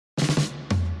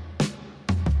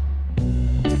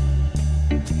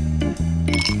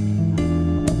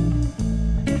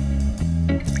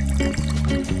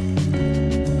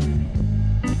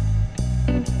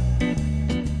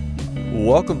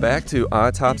Welcome back to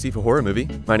Autopsy for Horror Movie.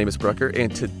 My name is Brucker,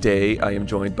 and today I am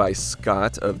joined by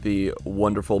Scott of the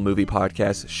wonderful movie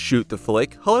podcast Shoot the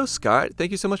Flick. Hello, Scott.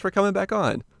 Thank you so much for coming back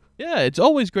on. Yeah, it's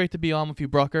always great to be on with you,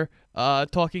 Brucker.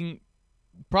 Talking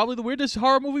probably the weirdest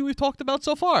horror movie we've talked about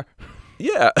so far.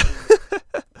 Yeah.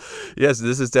 Yes,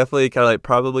 this is definitely kind of like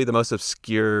probably the most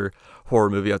obscure horror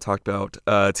movie I've talked about.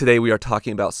 Today we are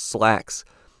talking about Slaxx,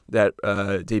 that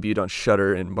debuted on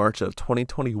Shudder in March of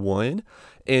 2021.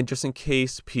 And just in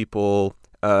case people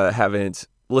haven't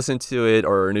listened to it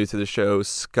or are new to the show,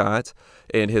 Scott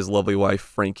and his lovely wife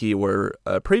Frankie were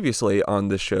previously on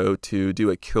the show to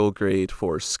do a kill grade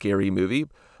for Scary Movie.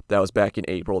 That was back in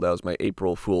April. That was my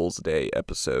April Fool's Day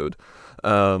episode.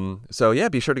 So yeah,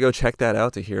 be sure to go check that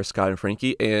out to hear Scott and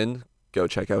Frankie, and go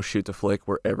check out Shoot the Flick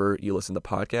wherever you listen to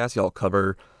podcasts. Y'all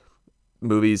cover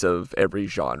movies of every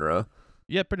genre.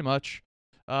 Yeah, pretty much.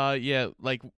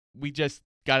 Like we just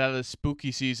got out of the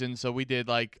spooky season, so we did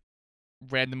like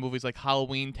random movies like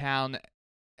Halloween Town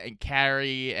and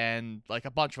Carrie and like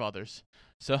a bunch of others.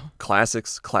 So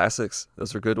Classics.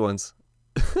 Those are good ones.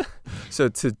 So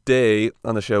today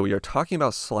on the show, we are talking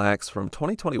about Slaxx from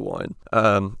 2021.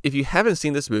 If you haven't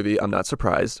seen this movie, I'm not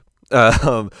surprised.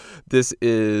 This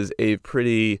is a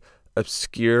pretty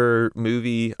obscure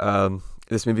movie.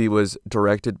 This movie was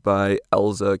directed by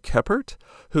Elza Keppert,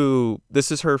 who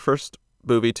this is her first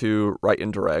movie to write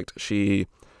and direct. She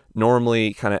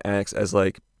normally kind of acts as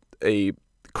like a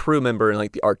crew member in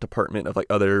like the art department of like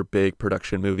other big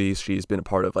production movies. She's been a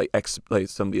part of like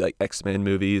some of the like X-Men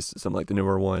movies, some like the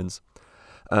newer ones.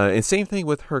 And same thing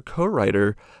with her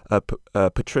co-writer,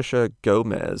 Patricia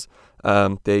Gomez.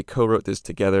 They co-wrote this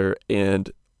together, and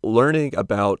learning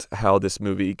about how this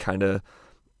movie kind of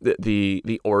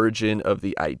the origin of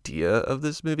the idea of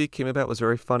this movie came about was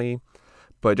very funny.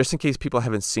 But just in case people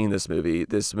haven't seen this movie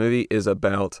is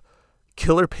about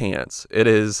killer pants. It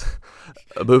is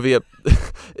a movie.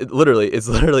 It's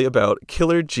literally about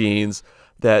killer jeans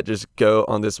that just go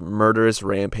on this murderous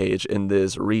rampage in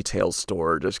this retail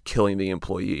store, just killing the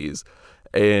employees.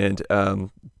 And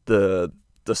the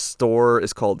store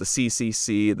is called the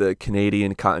CCC, the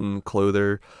Canadian Cotton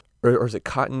Clother, or is it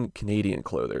Cotton Canadian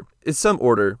Clother? In some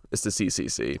order, it's the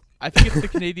CCC. I think it's the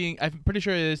Canadian. I'm pretty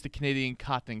sure it is the Canadian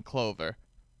Cotton Clover.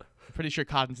 I'm pretty sure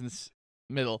cotton's in the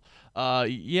middle.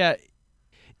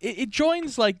 It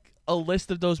joins like a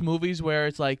list of those movies where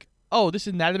it's like, oh, this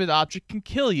inanimate object can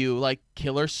kill you, like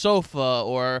Killer Sofa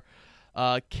or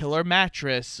Killer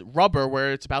Mattress, Rubber,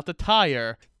 where it's about the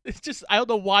tire. It's just, I don't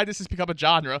know why this has become a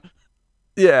genre.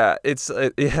 Yeah,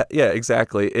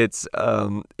 exactly. It's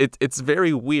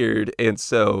very weird, and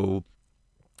so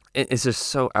it's just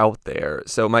so out there.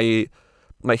 So my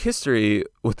history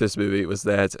with this movie was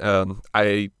that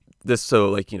a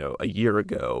year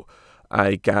ago,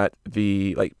 I got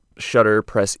the like Shudder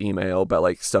press email about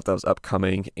like stuff that was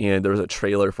upcoming, and there was a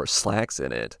trailer for Slaxx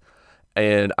in it,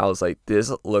 and I was like,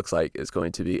 this looks like it's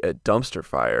going to be a dumpster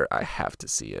fire. I have to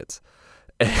see it.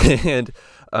 And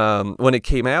when it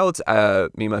came out,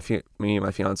 me and my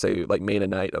fiance like made a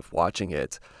night of watching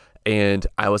it, and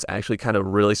I was actually kind of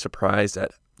really surprised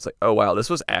that it's like, oh wow, this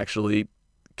was actually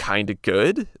kind of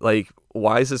good. Like,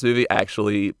 why is this movie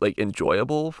actually like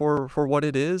enjoyable for what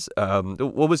it is?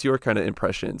 What was your kind of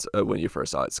impressions when you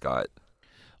first saw it, Scott?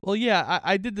 Well, yeah,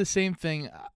 I did the same thing.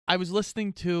 I was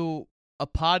listening to a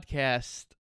podcast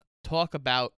talk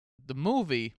about the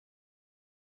movie,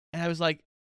 and I was like,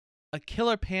 a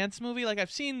killer pants movie? Like, I've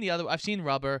seen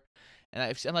Rubber, and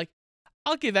I'm like,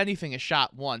 I'll give anything a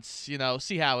shot once, see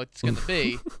how it's going to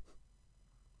be.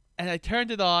 And I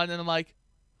turned it on, and I'm like,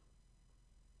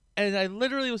 and I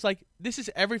literally was like, this is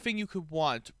everything you could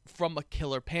want from a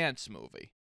killer pants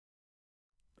movie.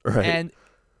 Right. And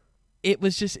it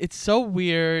was just, it's so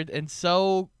weird and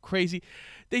so crazy.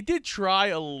 They did try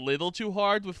a little too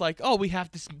hard with like, oh, we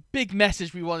have this big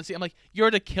message we want to see. I'm like,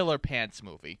 you're the killer pants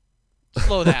movie.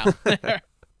 Slow down.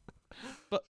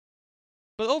 But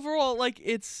overall, like,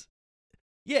 it's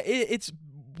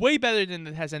way better than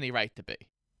it has any right to be.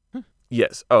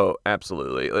 Yes. Oh,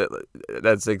 absolutely.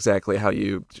 That's exactly how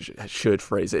you should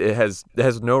phrase it. It has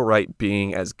no right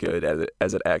being as good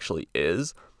as it actually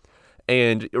is.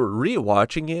 And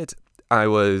rewatching it,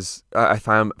 I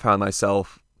found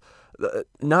myself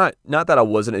not that I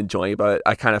wasn't enjoying it, but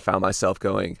I kind of found myself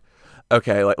going,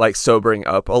 okay, like sobering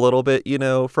up a little bit,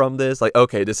 from this. Like,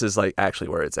 okay, this is like actually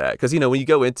where it's at. Because, when you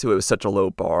go into it with such a low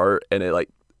bar and it like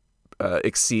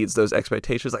exceeds those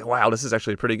expectations, like, wow, this is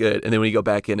actually pretty good. And then when you go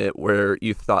back in it where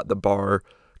you thought the bar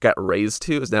got raised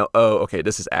to is now, oh, okay,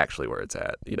 this is actually where it's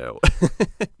at,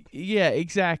 Yeah,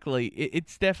 exactly.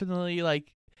 It's definitely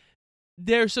like,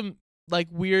 there's some like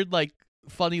weird like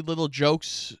funny little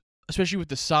jokes, especially with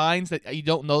the signs that you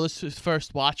don't notice his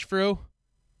first watch through.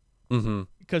 Mm-hmm.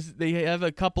 Because they have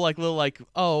a couple like little like,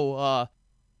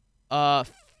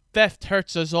 theft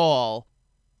hurts us all.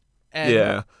 And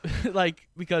Yeah. like,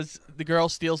 because the girl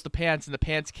steals the pants and the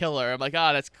pants kill her. I'm like,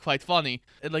 that's quite funny.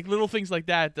 And like little things like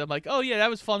that. I'm like, oh yeah, that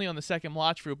was funny on the second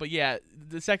watch through. But yeah,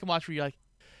 the second watch through, you're like,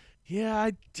 yeah,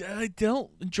 I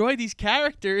don't enjoy these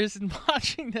characters and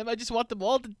watching them. I just want them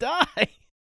all to die.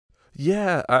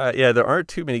 Yeah, there aren't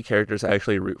too many characters I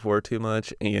actually root for too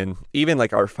much, and even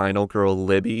like our final girl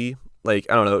Libby, like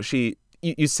I don't know,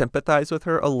 you sympathize with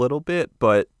her a little bit,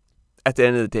 but at the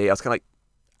end of the day, I was kind of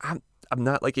like, I'm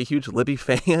not like a huge Libby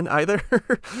fan either.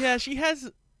 Yeah, she has,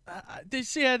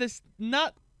 there's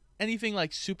not anything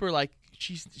like super like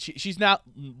she's not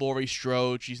Laurie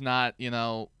Strode. She's not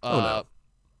Oh no,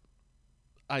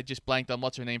 I just blanked on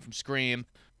what's her name from Scream.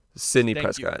 Sidney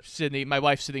Thank you, Prescott. Sydney. My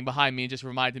wife's sitting behind me and just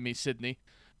reminded me, Sydney,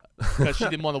 because she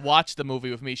didn't want to watch the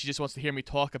movie with me. She just wants to hear me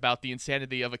talk about the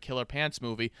insanity of a Killer Pants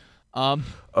movie.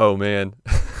 Oh man.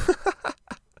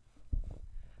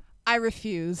 I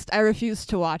refused. I refused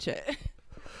to watch it.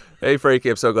 Hey Frankie,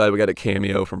 I'm so glad we got a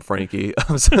cameo from Frankie.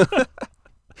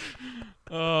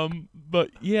 But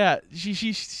yeah,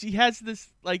 she has this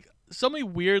like so many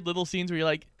weird little scenes where you're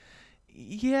like,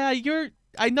 yeah,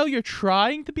 I know you're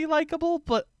trying to be likable,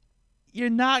 but you're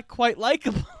not quite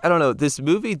likable. I don't know. This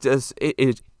movie does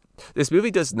this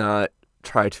movie does not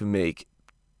try to make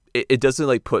it doesn't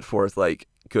like put forth like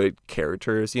good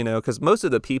characters, because most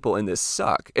of the people in this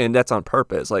suck, and that's on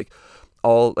purpose. Like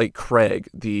all like Craig,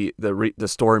 the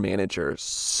store manager,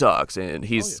 sucks, and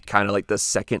he's kind of like the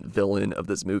second villain of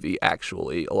this movie,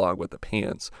 actually, along with the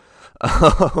pants,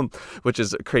 which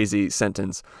is a crazy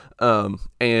sentence.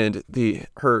 And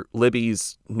her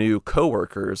Libby's new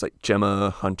coworkers like Gemma,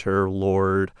 Hunter,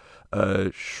 Lord,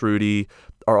 Shruti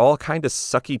are all kind of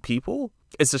sucky people.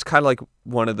 It's just kind of like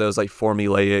one of those like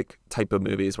formulaic type of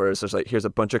movies where it's just like, here's a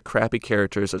bunch of crappy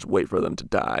characters, just wait for them to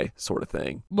die, sort of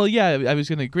thing. Well, yeah, I was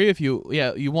gonna agree with you.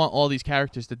 Yeah, you want all these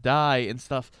characters to die and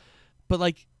stuff, but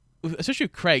like, especially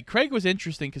with Craig. Craig was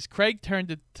interesting because Craig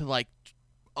turned it to like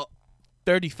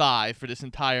 35 for this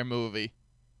entire movie,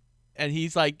 and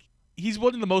he's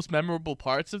one of the most memorable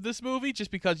parts of this movie,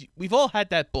 just because we've all had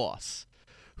that boss,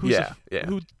 who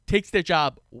takes their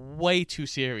job way too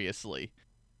seriously.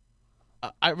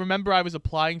 I remember I was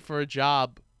applying for a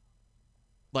job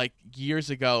like years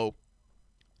ago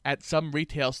at some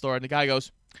retail store, and the guy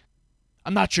goes,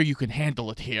 I'm not sure you can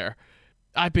handle it here.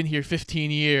 I've been here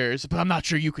 15 years, but I'm not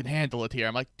sure you can handle it here.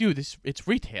 I'm like, dude, it's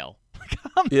retail.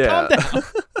 Calm down.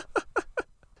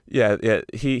 Yeah,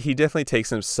 he definitely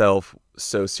takes himself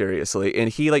so seriously, and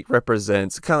he like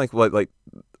represents kind of like what like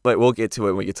we'll get to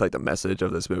it when we get to like the message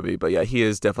of this movie, but yeah, he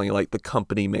is definitely like the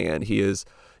company man. He is,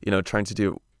 trying to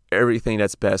do everything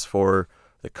that's best for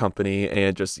the company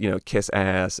and just, kiss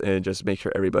ass and just make sure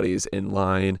everybody's in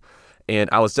line. And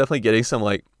I was definitely getting some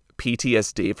like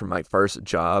PTSD from my first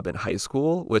job in high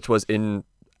school, which was in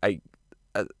I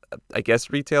guess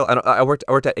retail. I worked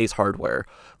at Ace Hardware.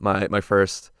 That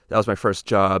was my first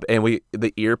job, and we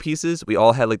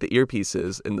all had like the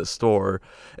earpieces in the store,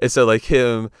 and so like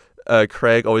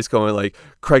Craig always going like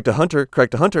Craig to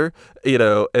Hunter,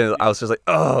 and I was just like,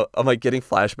 oh, I'm like getting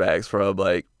flashbacks from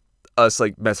like us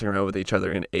like messing around with each other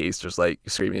in Ace, just like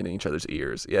screaming in each other's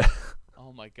ears. Yeah.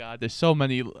 Oh my God, there's so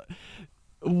many.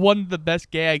 One of the best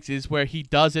gags is where he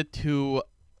does it to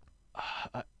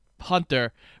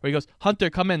Hunter, where he goes, Hunter,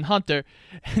 come in, Hunter,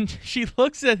 and she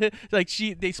looks at it like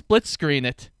they split screen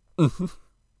it,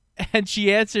 and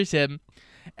she answers him.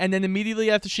 And then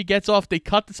immediately after she gets off, they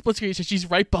cut the split screen so she's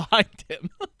right behind him.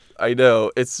 I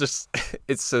know. It's just,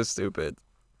 it's so stupid.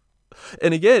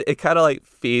 And again, it kind of like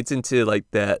feeds into like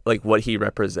that, like what he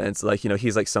represents. Like,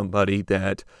 he's like somebody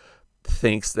that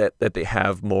thinks that they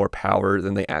have more power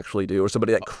than they actually do, or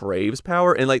somebody that craves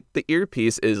power. And like the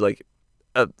earpiece is like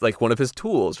one of his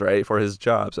tools, right, for his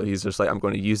job. So he's just like, I'm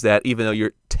going to use that even though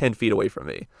you're 10 feet away from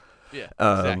me. Yeah,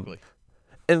 exactly.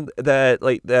 And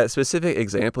that specific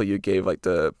example you gave, like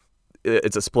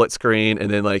it's a split screen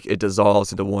and then like it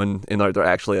dissolves into one, and they're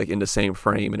actually like in the same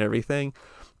frame and everything.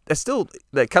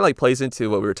 That kind of like plays into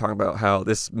what we were talking about, how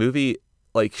this movie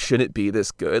like shouldn't be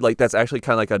this good. Like that's actually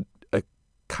kind of like a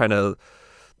kind of,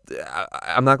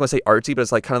 I'm not going to say artsy, but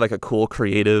it's like kind of like a cool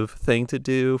creative thing to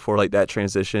do for like that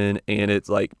transition. And it's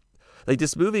like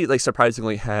this movie like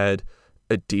surprisingly had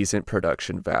a decent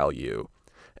production value,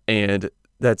 and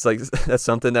that's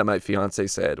something that my fiance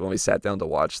said when we sat down to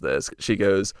watch this. She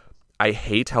goes, I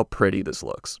hate how pretty this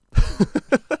looks.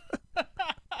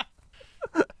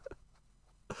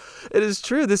 It is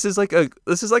true. This is like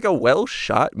a well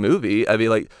shot movie. I mean,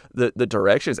 like the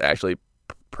direction is actually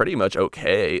pretty much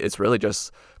okay. It's really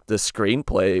just the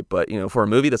screenplay, but for a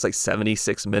movie that's like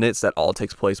 76 minutes that all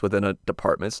takes place within a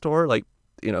department store, like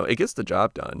it gets the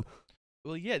job done.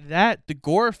 Well, yeah, the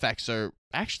gore effects are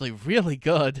actually really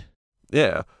good.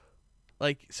 Yeah.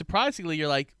 Like, surprisingly, you're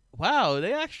like, wow,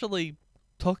 they actually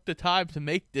took the time to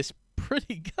make this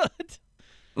pretty good.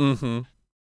 Mm-hmm.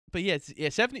 But yeah,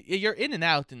 70. You're in and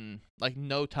out in like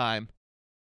no time.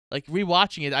 Like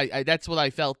rewatching it, I that's what I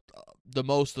felt the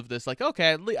most of this. Like,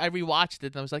 okay, I rewatched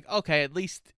it and I was like, okay, at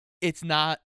least it's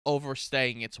not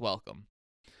overstaying its welcome.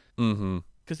 Mm-hmm.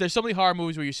 Because there's so many horror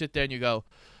movies where you sit there and you go,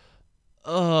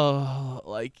 oh,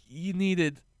 like you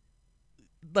needed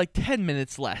like 10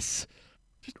 minutes less.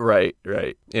 Right.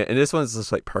 Yeah, and this one's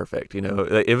just like perfect.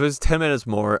 Like, if it was 10 minutes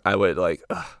more, I would like,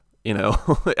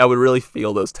 I would really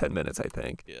feel those 10 minutes. I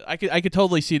think. Yeah, I could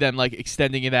totally see them like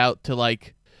extending it out to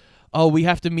like, oh, we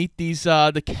have to meet these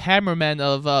the cameramen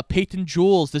of Peyton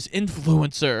Jules, this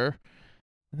influencer,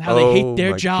 and how they hate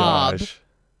their job.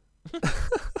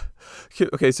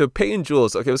 Okay, so Peyton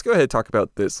Jules. Okay, let's go ahead and talk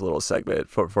about this little segment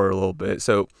for a little bit.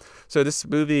 So this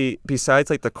movie, besides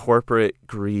like the corporate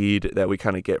greed that we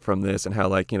kind of get from this, and how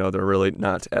like they're really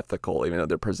not ethical, even though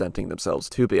they're presenting themselves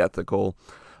to be ethical.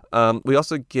 We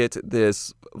also get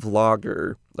this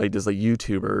vlogger, like this like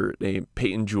YouTuber named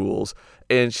Peyton Jules,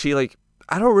 and she like,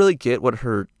 I don't really get what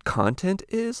her content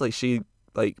is. Like she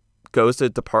like goes to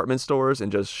department stores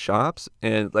and just shops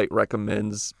and like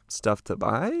recommends stuff to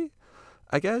buy,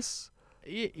 I guess.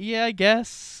 Yeah, I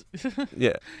guess.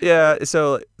 Yeah.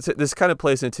 So this kind of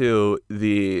plays into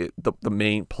the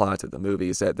main plot of the movie,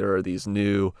 is that there are these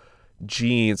new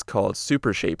genes called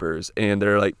super shapers, and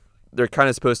they're kind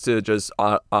of supposed to just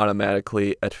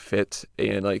automatically fit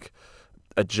and like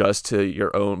adjust to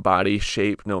your own body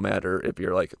shape, no matter if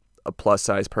you're like a plus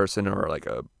size person or like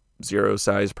a 0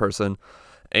 size person,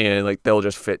 and like they'll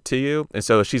just fit to you. And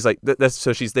so she's like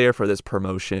so she's there for this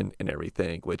promotion and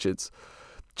everything, which it's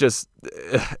just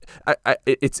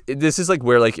this is like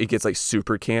where like it gets like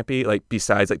super campy, like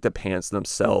besides like the pants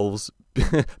themselves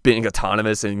being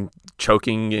autonomous and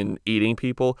choking and eating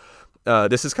people.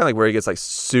 This is kind of like where it gets like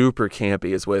super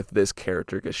campy, is with this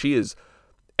character, because she is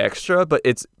extra, but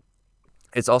it's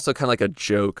also kind of like a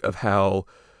joke of how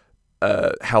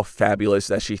fabulous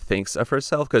that she thinks of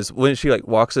herself. Because when she like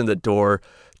walks in the door,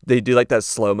 they do like that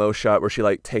slow-mo shot where she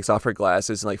like takes off her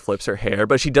glasses and like flips her hair,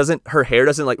 but her hair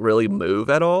doesn't like really move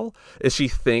at all, as she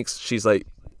thinks she's like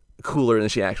cooler than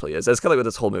she actually is. That's kind of like what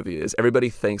this whole movie is.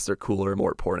 Everybody thinks they're cooler and more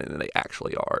important than they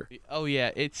actually are. Oh yeah,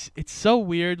 it's so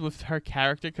weird with her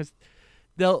character, because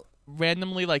they'll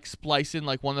randomly like splice in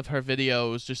like one of her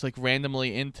videos just like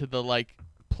randomly into the like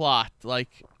plot,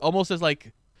 like almost as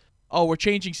like, oh, we're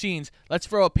changing scenes, let's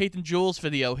throw a Peyton Jules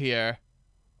video here.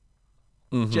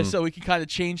 Mm-hmm. Just so we can kind of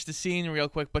change the scene real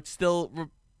quick, but still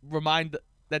remind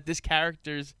that this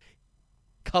character's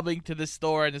coming to this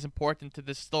store and is important to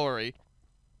this story.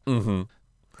 Mm-hmm.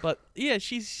 But yeah,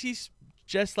 she's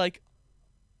just like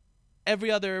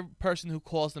every other person who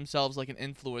calls themselves like an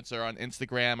influencer on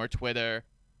Instagram or Twitter.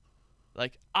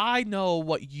 Like, I know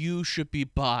what you should be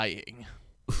buying.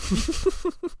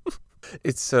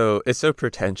 It's so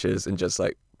pretentious and just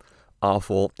like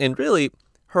awful, and really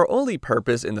her only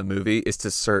purpose in the movie is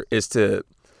to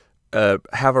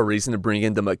have a reason to bring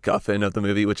in the MacGuffin of the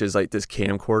movie, which is like this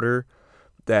camcorder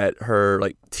that her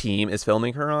like team is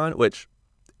filming her on, which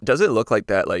doesn't look like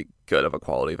that like good of a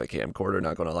quality of a camcorder,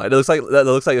 not gonna lie. It looks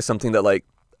like it's something that like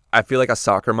I feel like a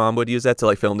soccer mom would use that to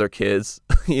like film their kids,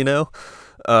 so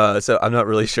I'm not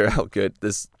really sure how good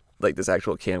this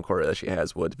actual camcorder that she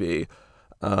has would be.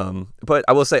 But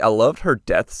I will say I loved her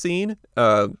death scene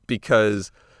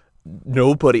because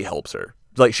nobody helps her.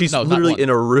 Like, she's literally in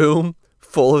a room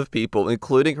full of people,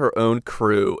 including her own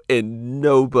crew, and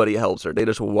nobody helps her. They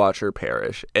just watch her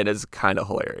perish, and it's kind of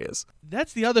hilarious.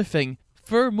 That's the other thing.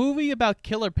 For a movie about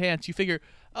killer pants, you figure,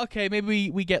 okay, maybe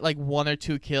we get like 1 or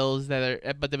 2 kills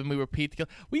but then we repeat the kill.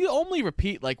 We only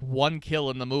repeat like 1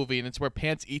 kill in the movie, and it's where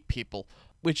pants eat people,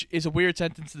 which is a weird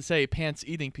sentence to say, pants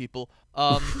eating people.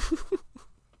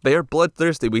 They are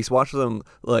bloodthirsty. We watch them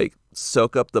like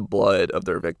soak up the blood of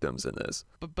their victims in this.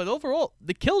 But overall,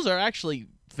 the kills are actually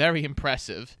very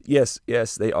impressive. Yes,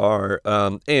 they are.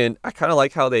 And I kind of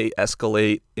like how they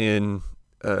escalate in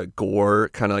gore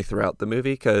kind of like throughout the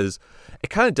movie, because it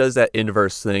kind of does that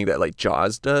inverse thing that like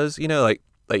Jaws does.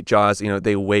 Like Jaws,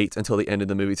 they wait until the end of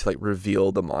the movie to like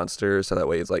reveal the monster, so that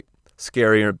way it's like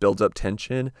scary or builds up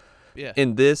tension. Yeah.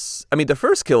 In this, I mean, the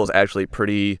first kill is actually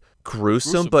pretty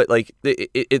gruesome, but like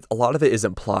a lot of it is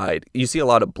implied. You see a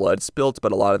lot of blood spilt,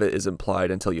 but a lot of it is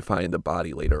implied until you find the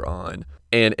body later on.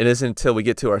 And it isn't until we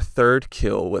get to our third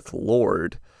kill with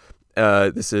Lord.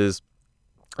 This is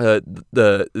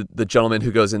the gentleman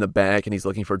who goes in the back and he's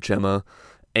looking for Gemma,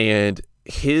 and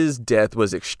his death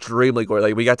was extremely gory.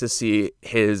 Like we got to see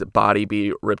his body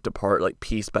be ripped apart like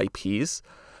piece by piece,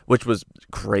 which was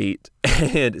great.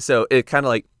 And so it kind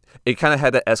of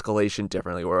had that escalation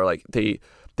differently, where like they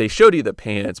showed you the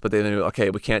pants, but they knew, okay,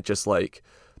 we can't just like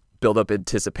build up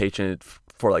anticipation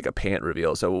for like a pant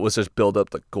reveal, so let's just build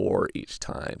up the gore each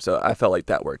time. So I felt like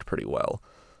that worked pretty well.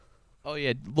 Oh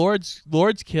yeah,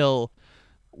 Lord's kill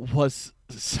was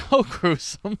so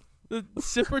gruesome. The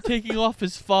zipper taking off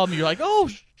his thumb, you're like, oh,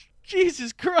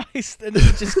 Jesus Christ, and then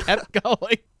it just kept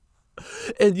going.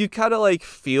 And you kind of like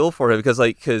feel for him because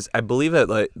I believe that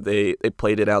like they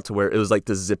played it out to where it was like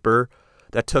the zipper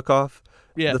that took off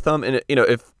the thumb, and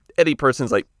if any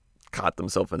person's like caught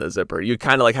themselves in the zipper, you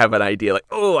kind of like have an idea like,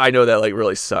 oh, I know that like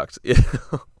really sucked.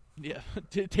 Yeah,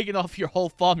 taking off your whole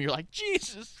thumb, you're like,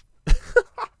 Jesus.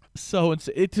 So it's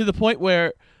to the point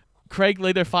where Craig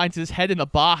later finds his head in a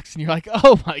box, and you're like,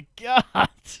 oh my God.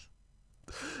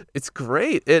 It's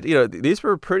great. These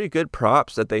were pretty good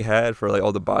props that they had for like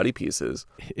all the body pieces.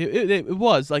 It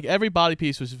was like every body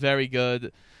piece was very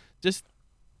good. Just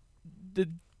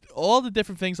all the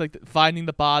different things, like finding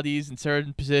the bodies in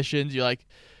certain positions. You're like,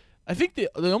 I think the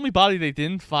only body they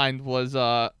didn't find was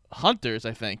Hunter's,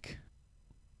 I think.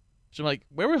 So I'm like,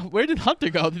 where did Hunter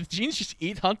go? Did the genes just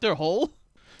eat Hunter whole?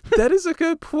 That is a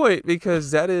good point,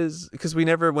 because we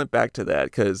never went back to that,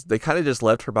 because they kind of just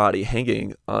left her body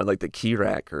hanging on like the key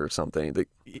rack or something.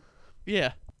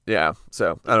 Yeah. Yeah.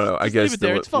 So I don't know. I guess leave it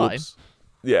there. It's fine.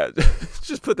 Yeah.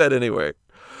 Just put that anywhere.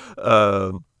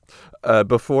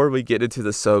 Before we get into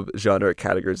the sub-genre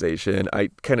categorization, I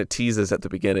kind of teased this at the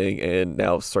beginning, and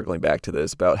now circling back to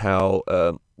this about how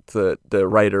the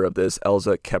writer of this,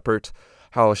 Elsa Keppert,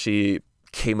 how she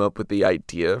came up with the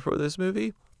idea for this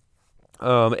movie.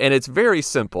 And it's very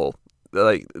simple,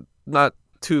 like not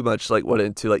too much like went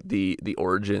into like the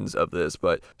origins of this,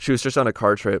 but she was just on a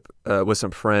car trip with some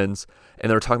friends, and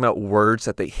they were talking about words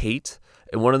that they hate,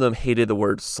 and one of them hated the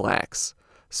word slacks.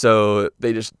 So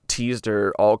they just teased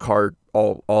her all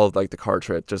of like the car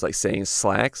trip, just like saying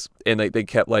slacks, and like they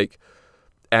kept like,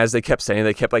 as they kept saying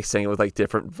it with like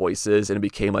different voices, and it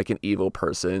became like an evil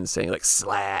person saying like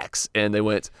slacks, and they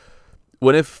went,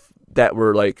 what if that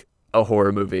were like a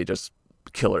horror movie, just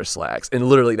killer slacks, and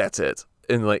literally that's it.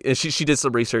 And like, and she did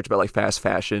some research about like fast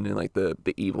fashion and like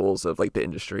the evils of like the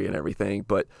industry and everything,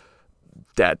 but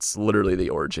that's literally the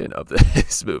origin of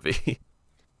this movie.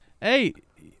 Hey,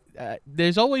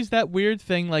 there's always that weird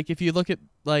thing, like if you look at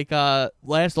like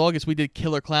last August we did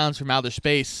Killer Clowns from Outer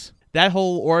Space. That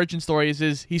whole origin story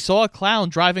is he saw a clown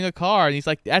driving a car, and he's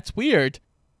like, that's weird,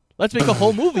 let's make a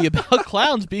whole movie about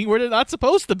clowns being where they're not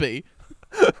supposed to be.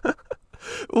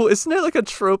 Well, isn't that like a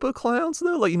trope of clowns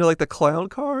though? Like, like the clown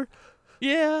car?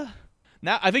 Yeah.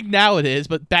 Now I think now it is,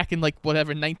 but back in like whatever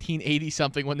 1980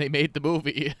 something when they made the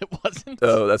movie, it wasn't.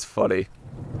 Oh, that's funny.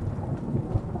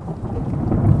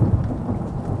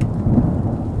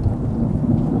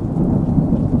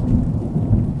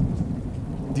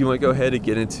 Do you want to go ahead and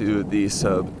get into the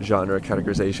sub-genre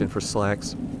categorization for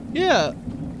slacks? Yeah.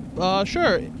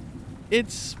 Sure.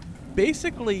 It's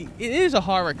basically, it is a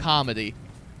horror comedy.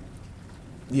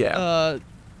 Yeah.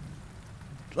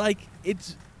 Like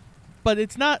but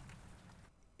it's not.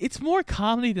 It's more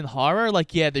comedy than horror.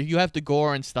 Like, yeah, you have the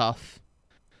gore and stuff.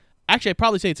 Actually, I'd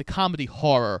probably say it's a comedy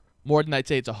horror more than I'd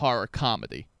say it's a horror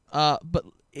comedy. But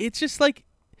it's just like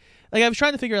I was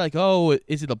trying to figure like, oh,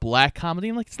 is it a black comedy?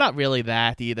 I'm like, it's not really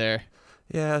that either.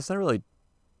 Yeah, it's not really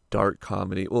dark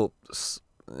comedy. Well,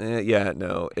 yeah,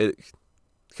 no,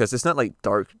 because it's not like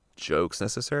dark jokes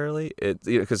necessarily.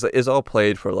 Because it's all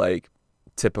played for like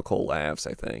typical laughs,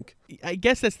 I think. I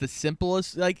guess that's the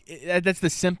simplest, like, that's the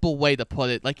simple way to put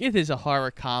it. Like, it is a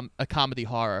horror a comedy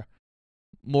horror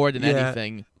more than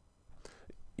anything.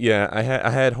 Yeah, I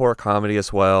had horror comedy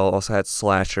as well. Also had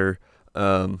slasher.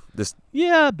 A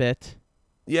bit.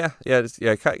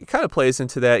 It kind of plays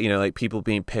into that, like people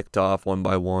being picked off one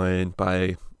by one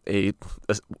by a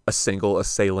single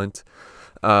assailant.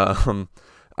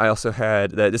 I also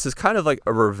had that this is kind of like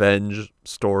a revenge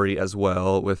story as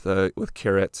well with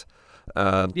Carrot,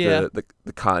 the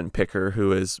cotton picker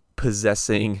who is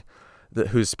possessing,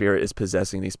 whose spirit is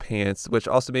possessing these pants, which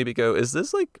also made me go, is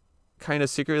this like kind of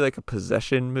secretly like a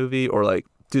possession movie, or like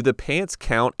do the pants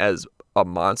count as a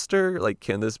monster? Like,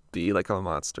 can this be like a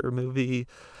monster movie?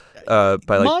 By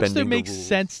like monster bending makes the rules?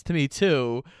 sense to me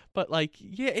too, but like,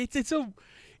 yeah,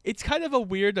 it's kind of a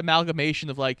weird amalgamation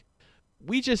of like,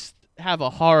 we just have a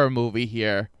horror movie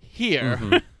here.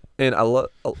 Mhm. And I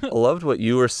loved what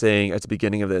you were saying at the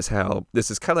beginning of this, how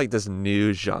this is kind of like this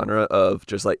new genre of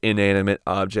just like inanimate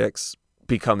objects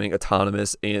becoming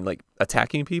autonomous and like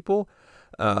attacking people.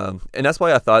 And that's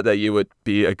why I thought that you would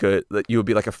be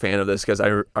like a fan of this, because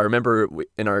I remember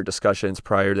in our discussions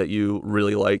prior that you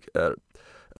really like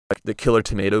the Killer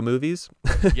Tomato movies.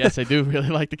 Yes, I do really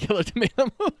like the Killer Tomato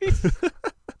movies.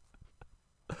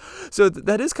 So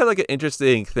that is kind of like an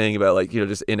interesting thing about like,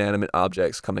 just inanimate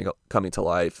objects coming to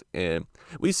life. And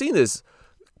we've seen this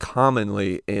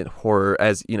commonly in horror,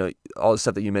 as, all the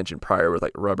stuff that you mentioned prior with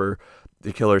like Rubber,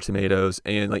 the Killer Tomatoes,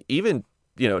 and like even,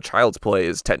 Child's Play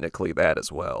is technically that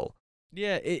as well.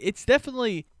 Yeah, it's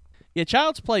definitely... Yeah,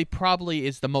 Child's Play probably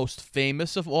is the most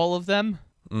famous of all of them,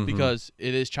 Mhm. because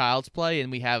it is Child's Play, and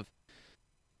we have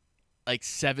like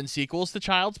 7 sequels to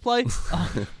Child's Play.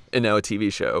 And now a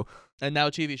TV show. And now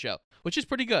a TV show, which is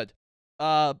pretty good.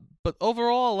 But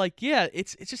overall, like, yeah,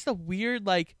 it's just a weird,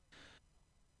 like,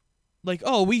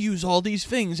 oh, we use all these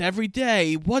things every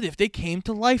day. What if they came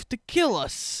to life to kill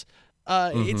us?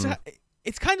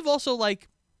 It's kind of also like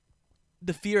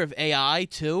the fear of AI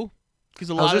too, because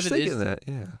a I was lot just of it thinking is that,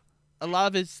 yeah. a lot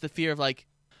of it's the fear of like,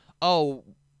 oh,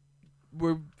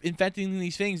 we're inventing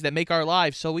these things that make our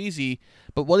lives so easy,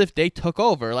 but what if they took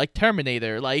over, like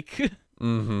Terminator, like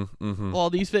all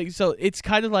these things. So it's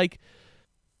kind of like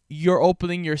you're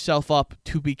opening yourself up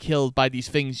to be killed by these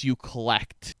things you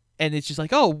collect, and it's just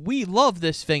like, oh, we love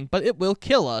this thing, but it will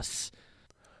kill us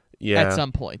at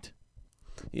some point.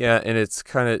 Yeah, and it's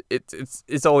kind of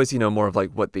it's always more of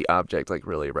like what the object like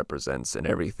really represents and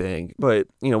everything. But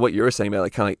what you were saying about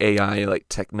like kind of like AI, like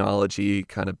technology,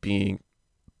 kind of being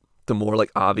the more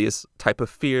like obvious type of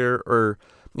fear, or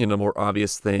more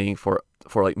obvious thing for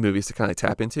like movies to kind of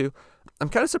tap into. I'm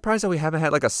kind of surprised that we haven't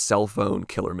had like a cell phone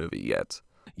killer movie yet.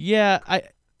 Yeah,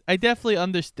 I definitely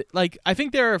understand. Like, I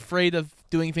think they're afraid of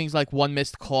doing things like One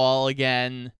Missed Call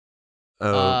again.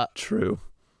 Oh, true.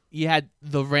 You had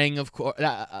The Ring, of course.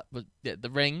 The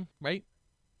Ring, right?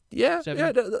 Yeah,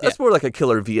 7? that's more like a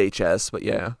killer VHS, but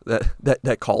yeah,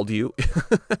 that called you.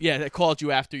 Yeah, that called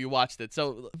you after you watched it.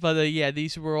 So, but yeah,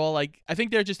 these were all like, I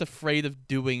think they're just afraid of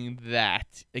doing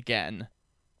that again.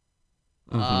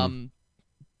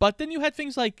 But then you had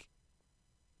things like,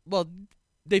 well,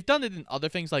 they've done it in other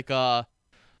things like what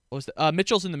was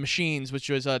Mitchells and the Machines, which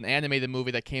was an animated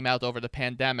movie that came out over the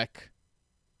pandemic.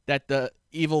 That the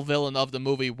evil villain of the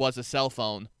movie was a cell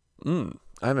phone.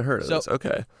 I haven't heard of this.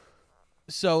 Okay.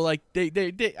 So like they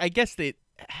I guess it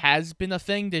has been a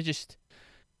thing. They just,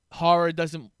 horror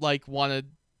doesn't like want to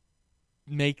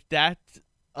make that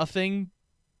a thing,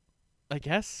 I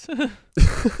guess.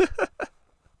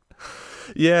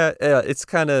 Yeah, it's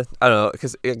kind of, I don't know,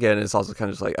 because again, it's also kind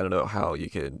of just like, I don't know how you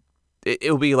can.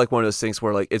 It'll be like one of those things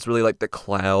where like it's really like the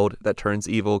cloud that turns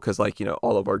evil, because like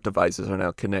all of our devices are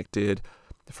now connected,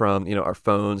 from our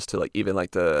phones to like even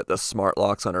like the smart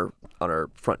locks on our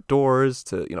front doors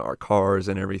to our cars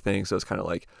and everything. So it's kind of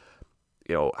like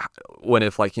when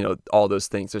if like all those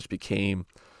things just became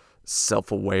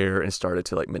self-aware and started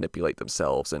to like manipulate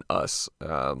themselves and us.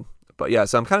 But yeah,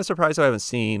 so I'm kind of surprised I haven't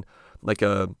seen like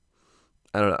a,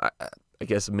 I don't know, I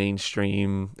guess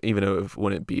mainstream, even though it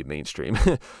wouldn't be mainstream,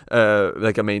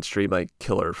 like a mainstream like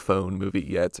killer phone movie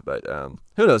yet. But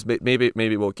who knows?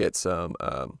 Maybe we'll get some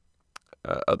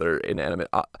other inanimate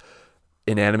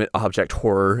object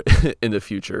horror in the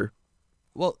future.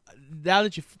 Well, now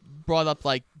that you've brought up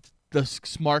like the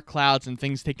smart clouds and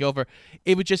things taking over,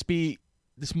 it would just be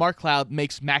the smart cloud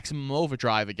makes Maximum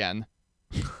Overdrive again.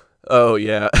 Oh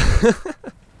yeah.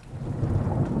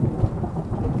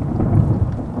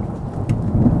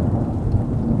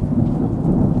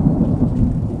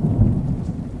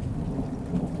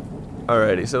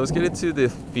 Alrighty, so let's get into the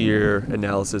fear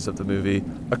analysis of the movie.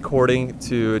 According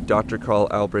to Dr. Carl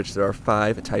Albrecht, there are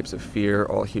 5 types of fear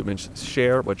all humans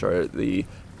share, which are the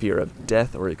fear of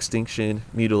death or extinction,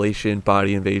 mutilation,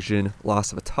 body invasion,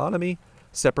 loss of autonomy,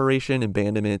 separation,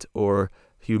 abandonment, or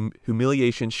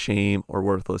humiliation, shame, or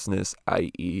worthlessness,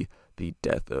 i.e. the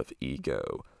death of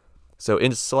ego. So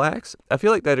in Slacks, I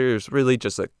feel like that there's really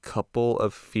just a couple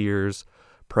of fears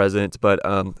present, but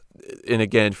and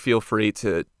again, feel free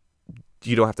to,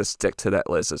 you don't have to stick to that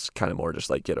list. It's kind of more just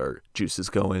like get our juices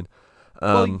going.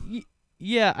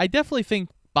 Yeah, I definitely think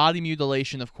body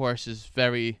mutilation, of course, is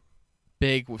very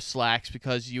big with Slacks,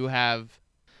 because you have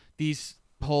these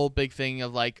whole big thing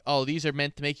of like, oh, these are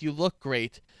meant to make you look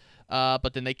great,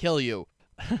 but then they kill you.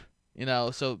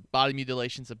 So body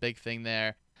mutilation's a big thing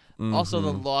there. Also,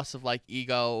 the loss of like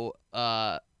ego,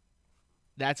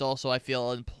 that's also, I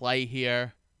feel, in play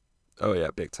here. Oh yeah,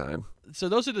 big time. So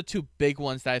those are the two big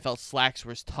ones that I felt Slacks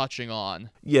was touching on.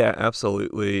 Yeah,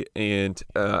 absolutely. And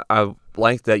I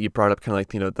like that you brought up kind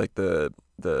of like, like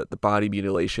the body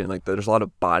mutilation. Like there's a lot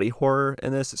of body horror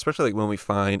in this, especially like when we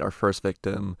find our first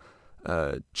victim,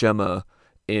 Gemma,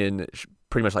 in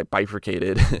pretty much like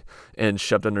bifurcated and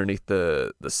shoved underneath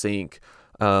the sink.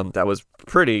 That was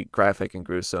pretty graphic and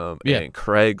gruesome. Yeah. And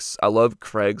I love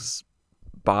Craig's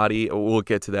body. We'll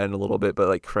get to that in a little bit, but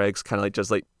like Craig's kind of like just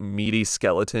like meaty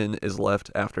skeleton is left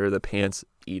after the pants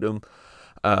eat him.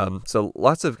 So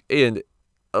lots of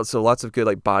good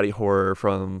like body horror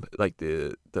from like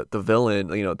the villain,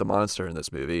 the monster in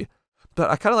this movie. But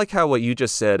I kind of like how what you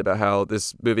just said about how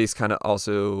this movie's kind of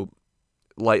also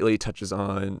lightly touches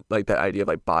on like that idea of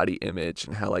like body image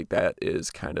and how like that is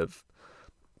kind of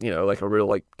like a real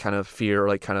like kind of fear,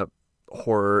 like kind of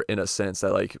horror in a sense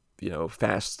that like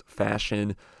fast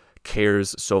fashion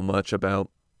cares so much about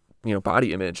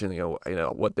body image and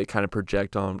what they kind of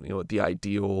project on the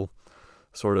ideal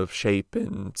sort of shape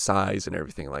and size and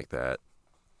everything like that.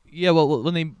 Yeah, well,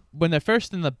 when they're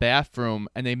first in the bathroom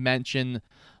and they mention,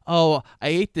 "Oh, I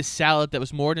ate this salad that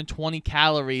was more than 20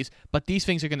 calories, but these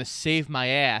things are gonna save my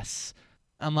ass,"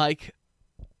 I'm like,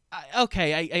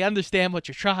 okay, I understand what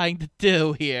you're trying to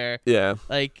do here. Yeah.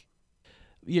 Like,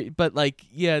 but like,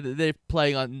 yeah, they're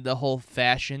playing on the whole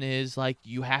fashion is like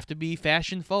you have to be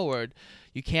fashion forward.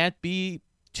 You can't be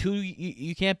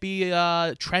you can't be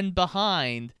trend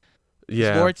behind.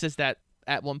 Yeah. Lord says that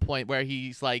at one point where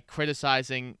he's like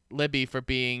criticizing Libby for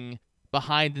being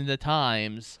behind in the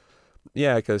times.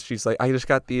 Yeah, because she's like, I just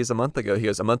got these a month ago. He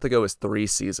goes, a month ago is 3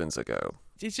 seasons ago.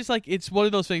 It's just like, it's one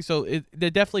of those things. So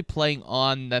they're definitely playing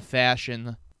on that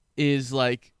fashion is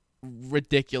like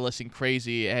ridiculous and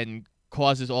crazy and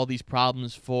causes all these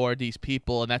problems for these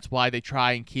people. And that's why they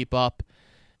try and keep up,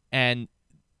 and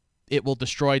it will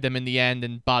destroy them in the end.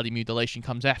 And body mutilation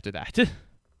comes after that.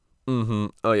 Mm-hmm.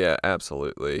 Oh yeah,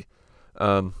 absolutely.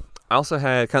 I also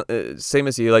had same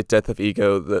as you, like Death of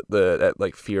Ego, that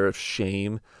like fear of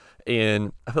shame,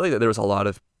 and I feel like that there was a lot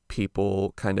of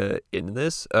people kind of in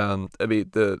this. I mean,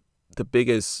 the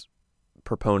biggest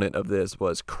proponent of this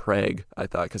was Craig, I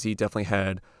thought, because he definitely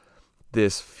had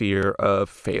this fear of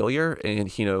failure,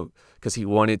 and because he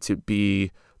wanted to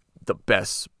be the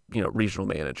best, regional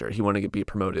manager. He wanted to be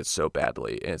promoted so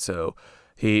badly, and so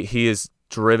he is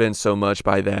driven so much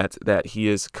by that he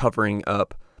is covering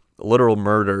up literal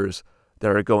murders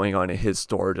that are going on in his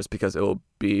store just because it will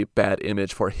be bad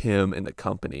image for him and the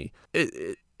company.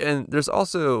 And there's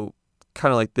also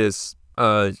kind of like this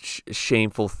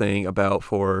shameful thing about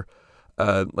for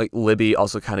like Libby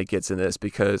also kind of gets in this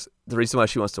because the reason why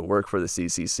she wants to work for the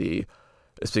CCC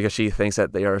is because she thinks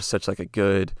that they are such like a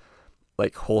good,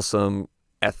 like wholesome,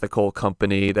 ethical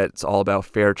company that's all about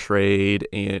fair trade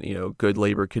and good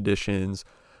labor conditions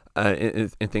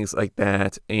and things like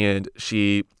that. And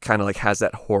she kind of like has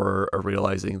that horror of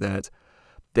realizing that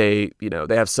they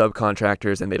have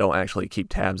subcontractors and they don't actually keep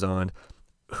tabs on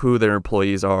who their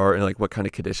employees are and like what kind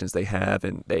of conditions they have,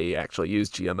 and they actually use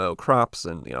GMO crops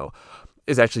and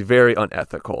is actually very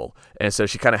unethical. And so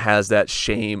she kind of has that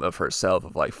shame of herself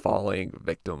of like falling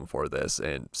victim for this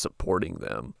and supporting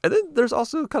them. And then there's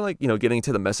also kind of like getting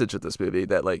to the message of this movie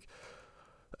that like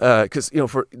because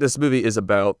for this movie is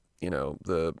about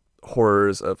the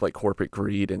horrors of like corporate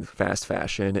greed and fast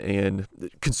fashion and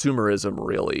consumerism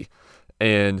really,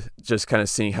 and just kind of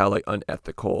seeing how like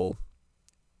unethical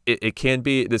it can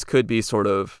be. This could be sort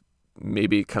of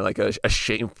maybe kind of like a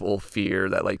shameful fear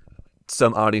that like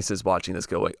some audiences watching this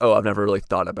go like, oh, I've never really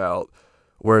thought about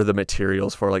where the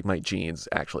materials for like my jeans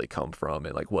actually come from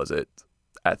and like was it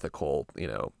ethical,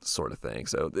 sort of thing.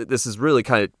 So this is really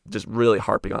kind of just really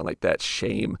harping on like that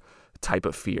shame type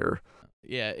of fear.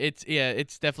 Yeah,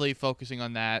 it's definitely focusing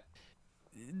on that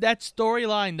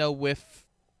storyline though with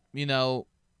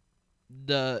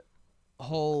the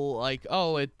whole like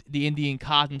the Indian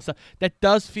cotton stuff that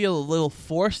does feel a little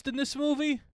forced in this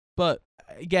movie, but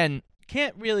again,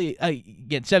 can't really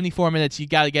again 74 minutes, you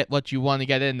got to get what you want to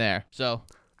get in there. So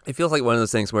it feels like one of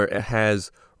those things where it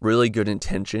has really good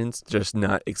intentions, just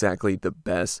not exactly the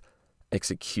best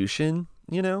execution,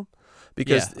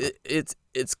 because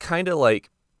it's kind of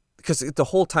like, because the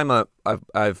whole time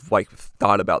I've like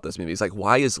thought about this movie, it's like,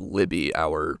 why is Libby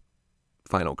our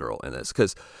final girl in this?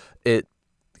 Because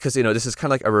this is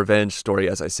kind of like a revenge story,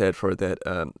 as I said, for that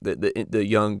the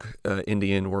young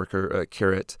Indian worker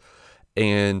Kirat,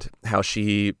 and how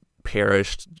she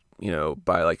perished,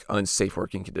 by like unsafe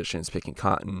working conditions picking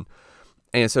cotton,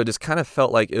 and so it just kind of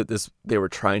felt like they were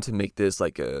trying to make this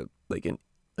like an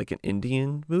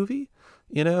Indian movie,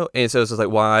 and so it's just like,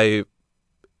 why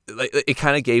like it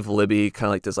kind of gave Libby kind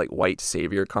of like this like white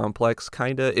savior complex,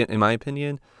 kind of in my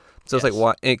opinion. So it's like, Yes.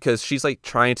 why? Because she's like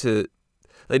trying to,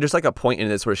 like, there's like a point in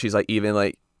this where she's like even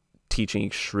like teaching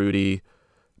Shruti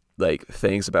like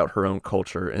things about her own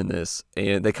culture in this,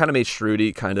 and they kind of made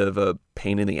Shruti kind of a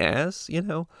pain in the ass, you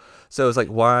know. So it's like,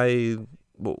 why?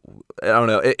 Well, I don't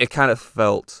know. It kind of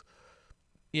felt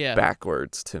Yeah.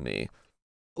 backwards to me.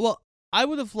 Well, I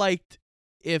would have liked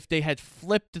if they had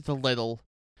flipped it a little.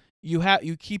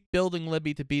 You keep building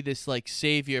Libby to be this like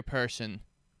savior person,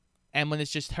 and when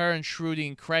it's just her and Shruti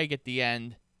and Craig at the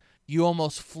end, you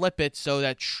almost flip it so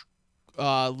that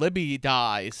Libby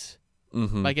dies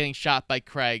Mm-hmm. by getting shot by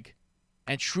Craig,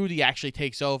 and Shruti actually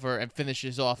takes over and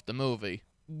finishes off the movie,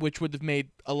 which would have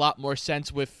made a lot more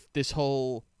sense with this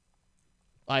whole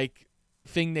like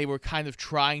thing they were kind of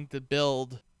trying to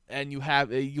build. And you have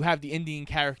the Indian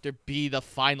character be the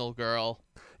final girl.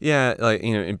 Yeah, like,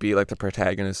 you know, and be like the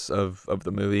protagonist of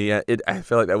the movie. Yeah, I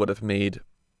feel like that would have made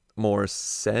more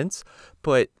sense.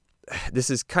 But this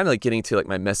is kind of like getting to like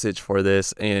my message for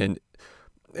this, and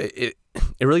it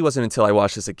really wasn't until I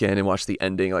watched this again and watched the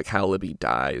ending, like how Libby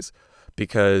dies,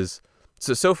 because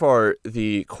so far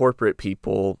the corporate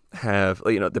people have,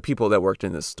 you know, the people that worked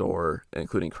in the store,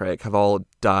 including Craig, have all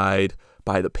died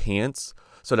by the pants.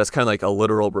 So that's kind of like a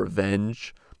literal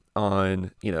revenge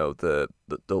on, you know, the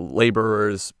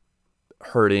laborers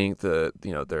hurting the,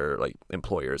 you know, their like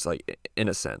employers, like in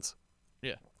a sense.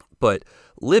 Yeah. But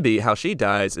Libby, how she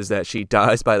dies is that she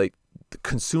dies by like the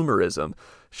consumerism.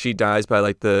 She dies by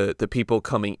like the people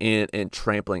coming in and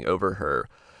trampling over her.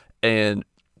 And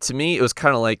to me, it was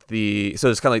kind of like so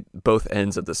it's kind of like both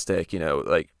ends of the stick, you know,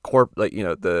 like you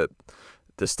know, the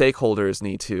stakeholders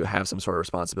need to have some sort of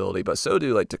responsibility, but so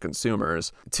do like the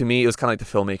consumers. To me, it was kind of like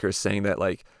the filmmakers saying that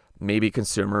like maybe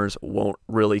consumers won't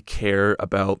really care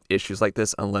about issues like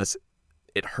this unless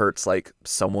it hurts like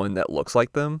someone that looks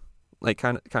like them, like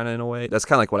kind of in a way. That's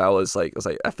kind of like what I was like.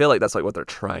 I feel like that's like what they're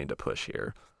trying to push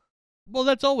here. Well,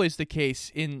 that's always the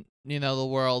case in, you know, the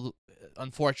world.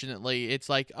 Unfortunately, it's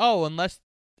like, oh, unless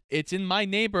it's in my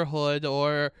neighborhood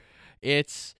or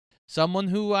it's someone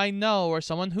who I know or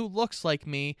someone who looks like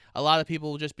me, a lot of people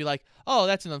will just be like, oh,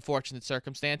 that's an unfortunate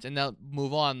circumstance, and they'll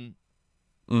move on.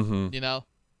 Mm-hmm. You know,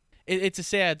 it's a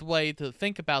sad way to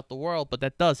think about the world, but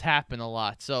that does happen a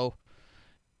lot. So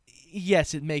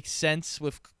yes, it makes sense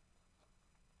with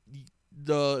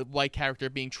the white character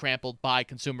being trampled by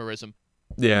consumerism.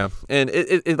 Yeah, and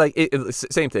it's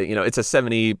same thing. You know, it's a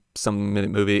 70-some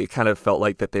minute movie. It kind of felt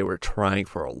like that they were trying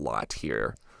for a lot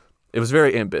here. It was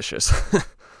very ambitious.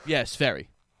 Yes, very.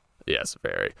 Yes,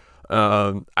 very.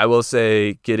 I will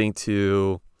say, getting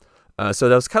to so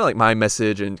that was kind of like my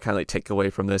message and kind of like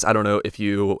takeaway from this. I don't know if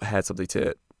you had something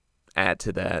to add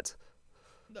to that.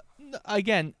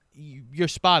 Again, you're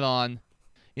spot on.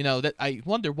 You know, that I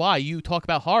wonder why you talk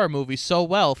about horror movies so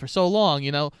well for so long,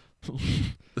 you know.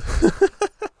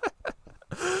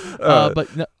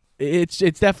 But no, it's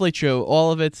definitely true.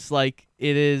 All of it's like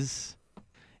it is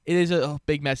a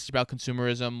big message about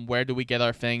consumerism. Where do we get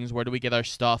our things? Where do we get our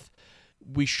stuff?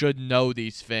 We should know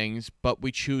these things, but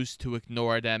we choose to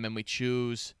ignore them, and we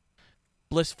choose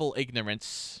blissful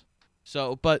ignorance.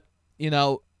 So, but, you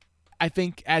know, I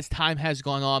think as time has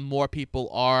gone on, more people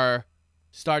are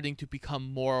starting to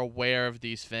become more aware of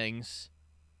these things.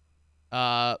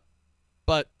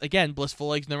 But again,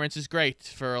 blissful ignorance is great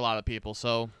for a lot of people.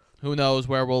 So who knows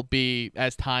where we'll be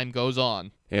as time goes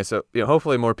on. Yeah, so, you know,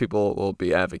 hopefully more people will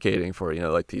be advocating for, you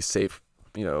know, like these safe,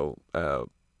 you know,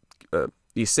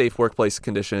 these safe workplace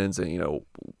conditions and, you know,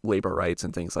 labor rights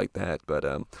and things like that. But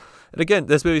and again,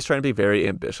 this movie's trying to be very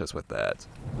ambitious with that.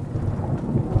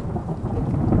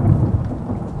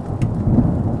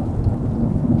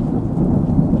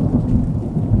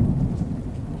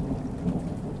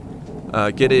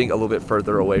 Getting a little bit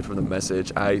further away from the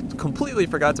message, I completely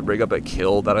forgot to bring up a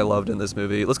kill that I loved in this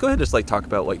movie. Let's go ahead and just like talk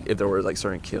about like if there were like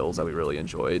certain kills that we really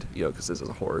enjoyed, you know, because this is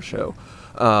a horror show.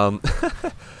 The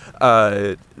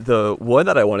one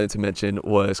that I wanted to mention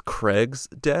was Craig's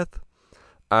death.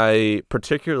 I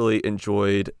particularly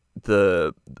enjoyed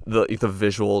the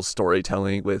visual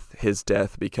storytelling with his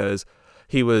death because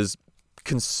he was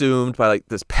consumed by like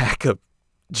this pack of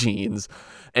genes,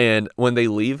 and when they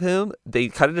leave him, they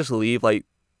kind of just leave like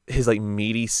his like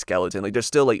meaty skeleton. Like there's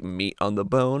still like meat on the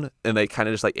bone, and they kind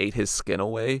of just like ate his skin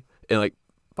away and like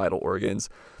vital organs.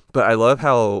 But I love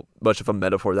how much of a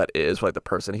metaphor that is for like the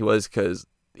person he was, because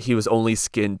he was only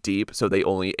skin deep, so they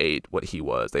only ate what he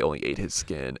was. They only ate his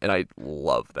skin, and I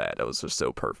love that. That was just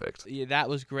so perfect. Yeah, that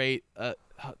was great.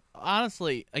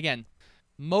 Honestly, again,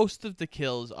 most of the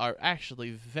kills are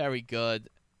actually very good.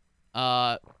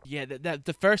 Yeah,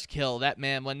 the first kill, that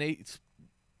man when they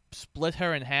split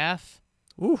her in half.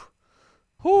 Ooh.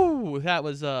 Whoo, that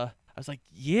was I was like,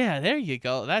 yeah, there you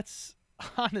go. That's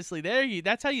honestly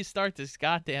that's how you start this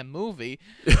goddamn movie.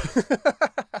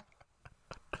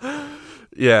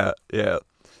 Yeah, yeah.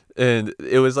 And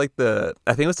it was like I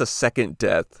think it was the second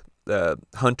death,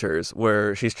 Hunters,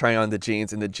 where she's trying on the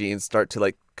jeans and the jeans start to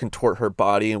like contort her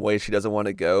body in ways she doesn't want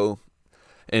to go.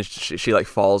 And she like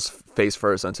falls face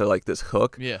first onto like this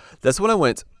hook. Yeah. That's when I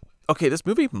went, okay, this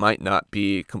movie might not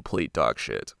be complete dog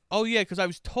shit. Oh yeah, because I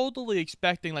was totally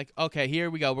expecting like, okay, here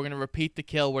we go. We're gonna repeat the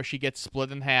kill where she gets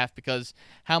split in half because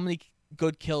how many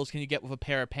good kills can you get with a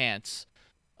pair of pants?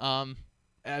 And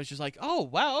I was just like, oh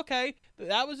wow, okay,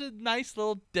 that was a nice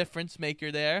little difference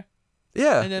maker there.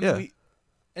 Yeah, And then yeah. we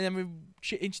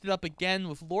changed it up again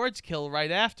with Lord's kill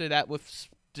right after that with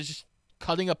just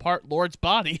cutting apart Lord's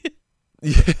body.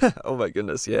 Yeah. Oh my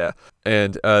goodness. Yeah.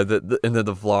 And and then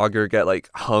the vlogger got like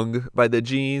hung by the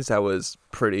jeans. That was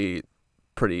pretty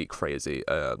crazy.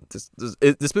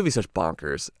 This movie's such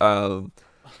bonkers.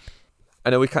 I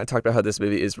know we kind of talked about how this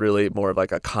movie is really more of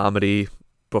like a comedy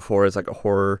before it's like a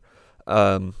horror.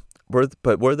 Were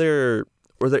there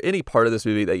any part of this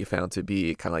movie that you found to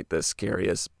be kind of like the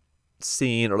scariest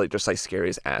scene or like just like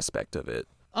scariest aspect of it?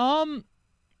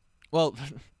 Well,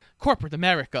 corporate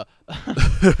America.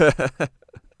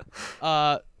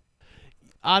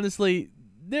 Honestly,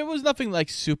 there was nothing like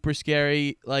super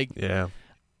scary. Like Yeah.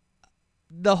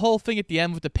 the whole thing at the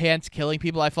end with the pants killing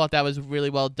people, I thought that was really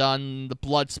well done. The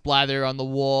blood splatter on the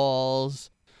walls.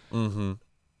 Mm-hmm.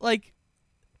 Like,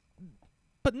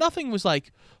 but nothing was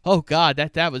like, oh god,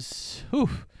 that was, whew.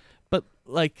 But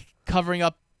like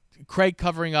Craig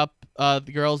covering up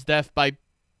the girl's death by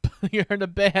putting her in a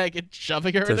bag and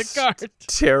shoving her in a Just cart.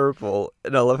 Terrible.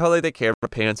 And I love how like the camera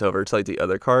pans over to like the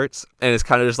other carts and it's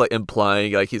kind of just like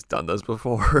implying like he's done those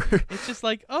before. It's just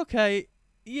like, okay,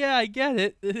 yeah, I get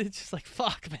it. It's just like,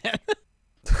 fuck, man.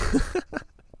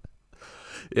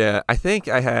 Yeah, I think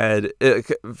I had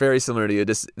very similar to you.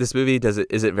 This movie is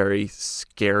it very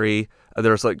scary.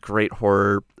 There's like great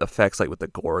horror effects like with the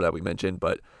gore that we mentioned,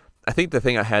 but I think the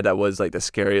thing I had that was like the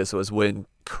scariest was when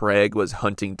Craig was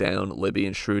hunting down Libby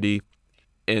and Shruti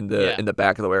in the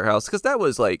back of the warehouse, because that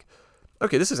was like,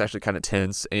 okay, this is actually kind of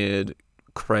tense, and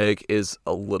Craig is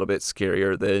a little bit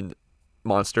scarier than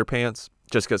Monster Pants,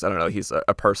 just because I don't know, he's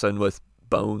a person with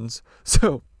bones,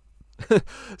 so.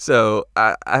 So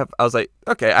I was like,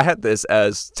 okay, I had this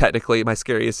as technically my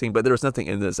scariest scene, but there was nothing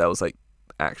in this that was like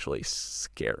actually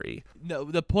scary. No,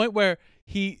 the point where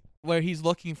he's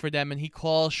looking for them and he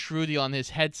calls Shruti on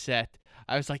his headset,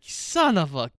 I was like, son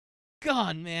of a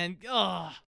gun, man.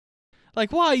 Ugh.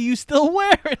 Like, why are you still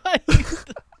wearing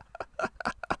it?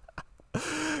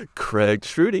 Craig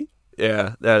Shruti.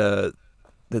 Yeah, that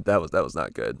was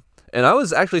not good. And I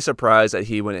was actually surprised that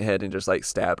he went ahead and just like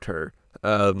stabbed her.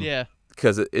 Yeah.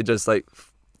 Because it just like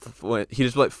he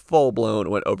just like full blown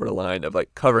went over the line of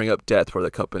like covering up death for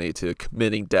the company to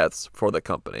committing deaths for the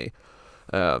company.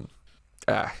 Yeah.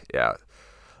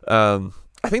 I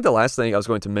think the last thing I was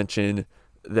going to mention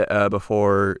that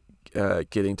before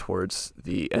getting towards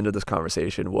the end of this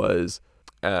conversation was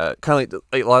kind of like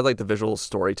a lot of like the visual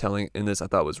storytelling in this I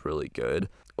thought was really good.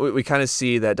 We kind of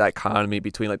see that dichotomy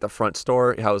between like the front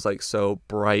store, how it's like so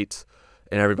bright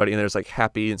and everybody in there's like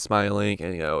happy and smiling,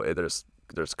 and you know there's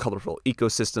colorful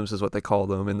ecosystems is what they call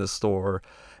them in the store.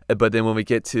 But then when we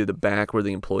get to the back where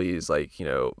the employees like, you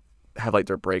know, have like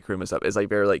their break room and stuff, it's like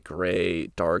very like gray,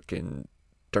 dark and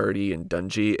dirty and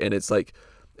dungy, and it's like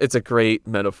it's a great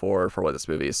metaphor for what this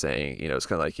movie is saying. You know, it's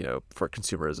kind of like, you know, for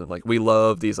consumerism, like we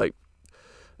love these like,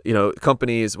 you know,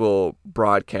 companies will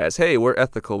broadcast, hey, we're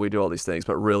ethical, we do all these things,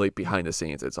 but really behind the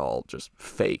scenes it's all just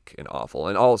fake and awful,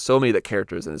 and so many of the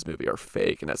characters in this movie are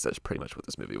fake, and that's pretty much what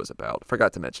this movie was about.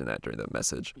 Forgot to mention that during the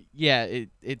message. Yeah,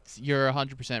 it's you're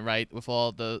 100% right with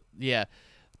all the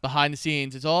behind the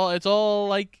scenes. It's all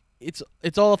like it's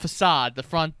all a facade. The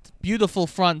front, beautiful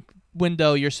front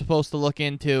window you're supposed to look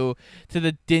into, to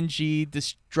the dingy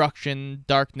destruction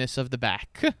darkness of the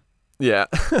back. Yeah.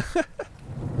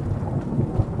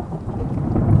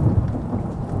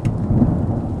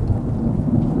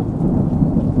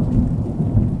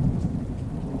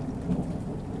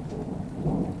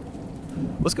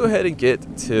 Let's go ahead and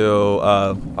get to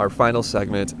our final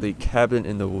segment, the Cabin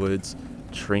in the Woods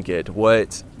trinket.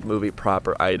 What movie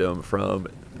proper item from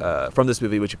this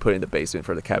movie would you put in the basement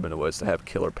for the Cabin in the Woods to have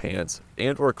killer pants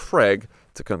and or Craig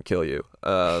to come kill you?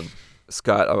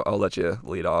 Scott, I'll let you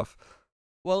lead off.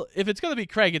 Well, if it's gonna be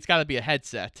Craig, it's gotta be a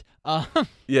headset.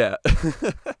 Yeah.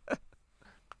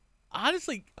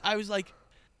 Honestly, I was like,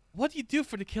 what do you do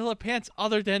for the killer pants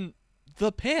other than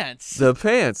The pants. The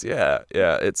pants, yeah.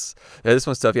 This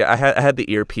one's tough. Yeah, I had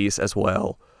the earpiece as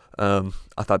well. I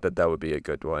thought that would be a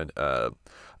good one. I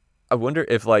wonder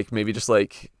if like maybe just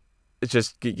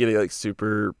getting like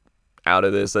super out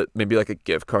of this, that maybe like a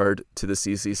gift card to the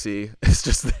CCC is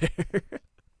just there.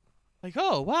 Like,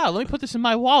 oh wow, let me put this in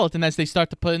my wallet, and as they start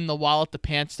to put in the wallet, the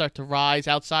pants start to rise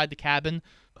outside the cabin.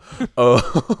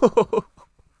 Oh.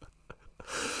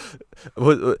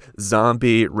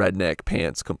 Zombie redneck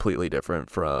pants, completely different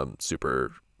from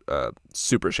super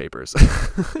shapers.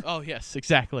 Oh yes,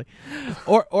 exactly.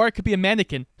 Or it could be a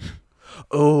mannequin.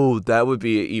 Oh, that would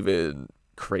be even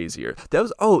crazier.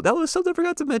 That was something I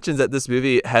forgot to mention, that this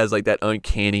movie has like that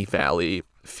uncanny valley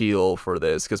feel for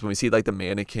this, because when we see like the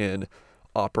mannequin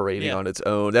operating on its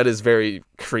own, that is very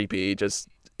creepy. Just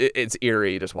it's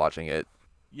eerie just watching it.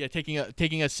 Yeah,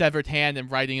 taking a severed hand and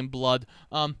writing in blood.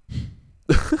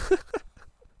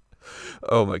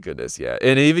 Oh my goodness, yeah.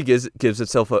 And it even gives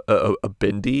itself a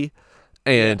bendy,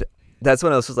 and that's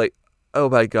when I was just like, oh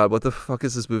my god, what the fuck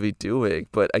is this movie doing?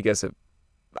 But I guess it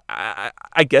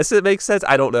makes sense.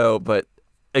 I don't know, but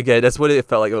again, that's what it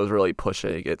felt like. It was really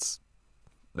pushing its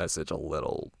message a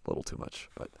little too much.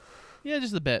 But yeah,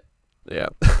 just a bit. Yeah.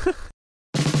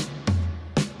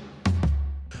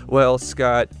 Well,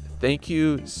 Scott, thank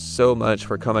you so much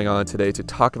for coming on today to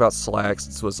talk about Slacks.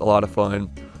 This was a lot of fun.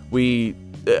 We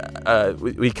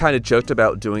kind of joked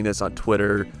about doing this on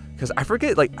Twitter, because I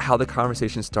forget like how the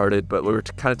conversation started, but we were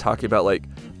kind of talking about like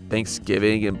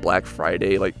Thanksgiving and Black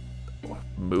Friday like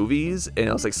movies, and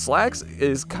I was like, Slacks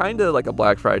is kind of like a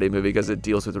Black Friday movie because it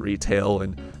deals with retail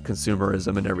and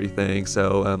consumerism and everything.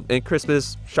 So and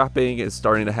Christmas shopping is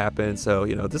starting to happen, so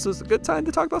this was a good time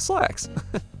to talk about Slacks.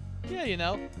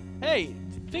 Yeah, hey,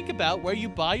 think about where you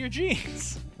buy your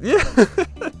jeans. Yeah.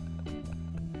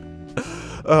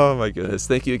 Oh my goodness.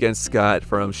 Thank you again, Scott,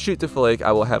 from Shoot the Flick.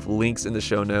 I will have links in the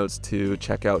show notes to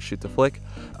check out Shoot the Flick.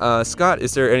 Scott,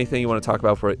 is there anything you want to talk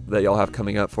about that y'all have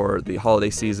coming up for the holiday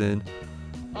season?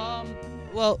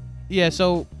 Well, yeah,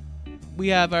 so we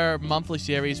have our monthly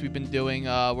series we've been doing.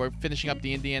 We're finishing up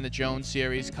the Indiana Jones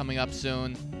series coming up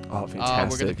soon. Oh,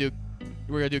 fantastic.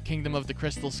 We're gonna do Kingdom of the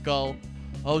Crystal Skull.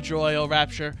 Oh joy, oh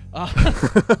rapture. But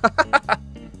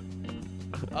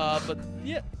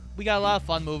yeah, we got a lot of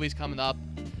fun movies coming up.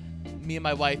 Me and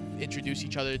my wife introduce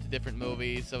each other to different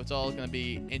movies, so it's all going to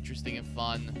be interesting and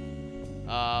fun.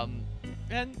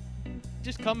 And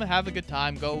just come and have a good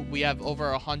time. We have over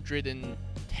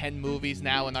 110 movies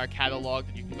now in our catalog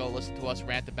that you can go listen to us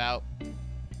rant about.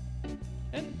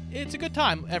 And it's a good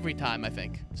time every time, I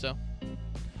think. So,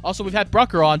 also, we've had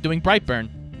Brucker on doing Brightburn.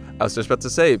 I was just about to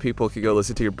say, people could go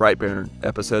listen to your Brightburn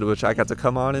episode, which I got to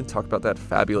come on and talk about that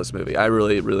fabulous movie. I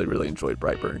really, really, really enjoyed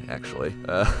Brightburn, actually.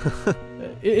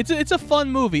 It's a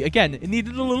fun movie. Again, it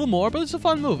needed a little more, but it's a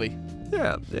fun movie.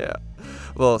 Yeah.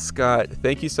 Well, Scott,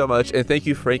 thank you so much, and thank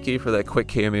you, Frankie, for that quick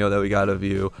cameo that we got of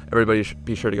you. Everybody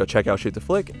be sure to go check out Shoot the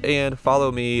Flick, and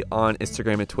follow me on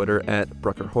Instagram and Twitter at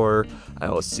Brucker Horror.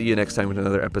 I will see you next time with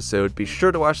another episode. Be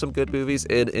sure to watch some good movies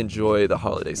and enjoy the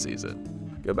holiday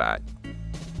season. Goodbye.